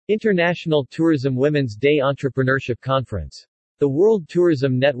International Tourism Women's Day Entrepreneurship Conference. The World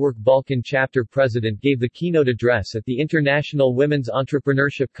Tourism Network Balkan Chapter President gave the keynote address at the International Women's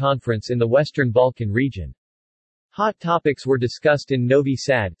Entrepreneurship Conference in the Western Balkan region. Hot topics were discussed in Novi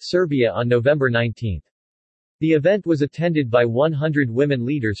Sad, Serbia on November 19. The event was attended by 100 women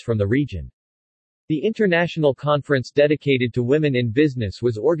leaders from the region. The international conference dedicated to women in business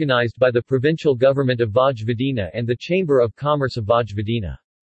was organized by the provincial government of Vojvodina and the Chamber of Commerce of Vojvodina.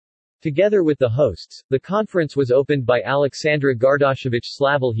 Together with the hosts, the conference was opened by Aleksandra Gardašević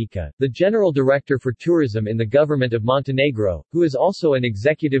Slavoljica, the General Director for Tourism in the Government of Montenegro, who is also an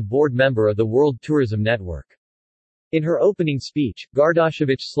executive board member of the World Tourism Network. In her opening speech,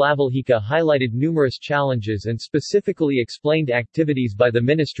 Gardašević Slavoljica highlighted numerous challenges and specifically explained activities by the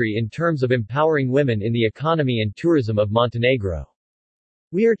ministry in terms of empowering women in the economy and tourism of Montenegro.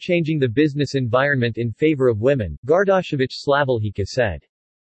 "We are changing the business environment in favor of women," Gardašević Slavoljica said.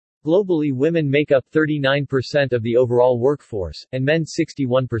 Globally, women make up 39% of the overall workforce, and men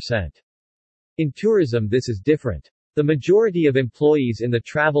 61%. In tourism this is different. The majority of employees in the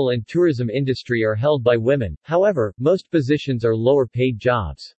travel and tourism industry are held by women, however, most positions are lower-paid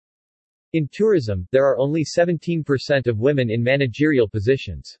jobs. In tourism, there are only 17% of women in managerial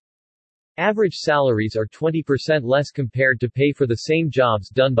positions. Average salaries are 20% less compared to pay for the same jobs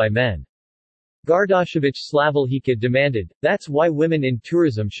done by men. Gardašević Slavoljica demanded, "That's why women in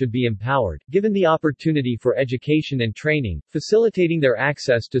tourism should be empowered, given the opportunity for education and training, facilitating their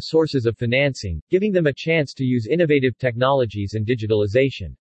access to sources of financing, giving them a chance to use innovative technologies and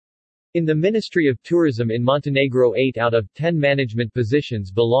digitalization." In the Ministry of Tourism in Montenegro 8 out of 10 management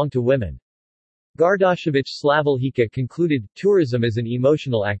positions belong to women. Gardašević Slavoljica concluded, "Tourism is an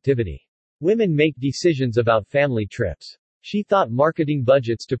emotional activity. Women make decisions about family trips." She thought marketing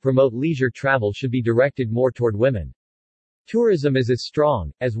budgets to promote leisure travel should be directed more toward women. Tourism is as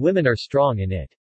strong, as women are strong in it.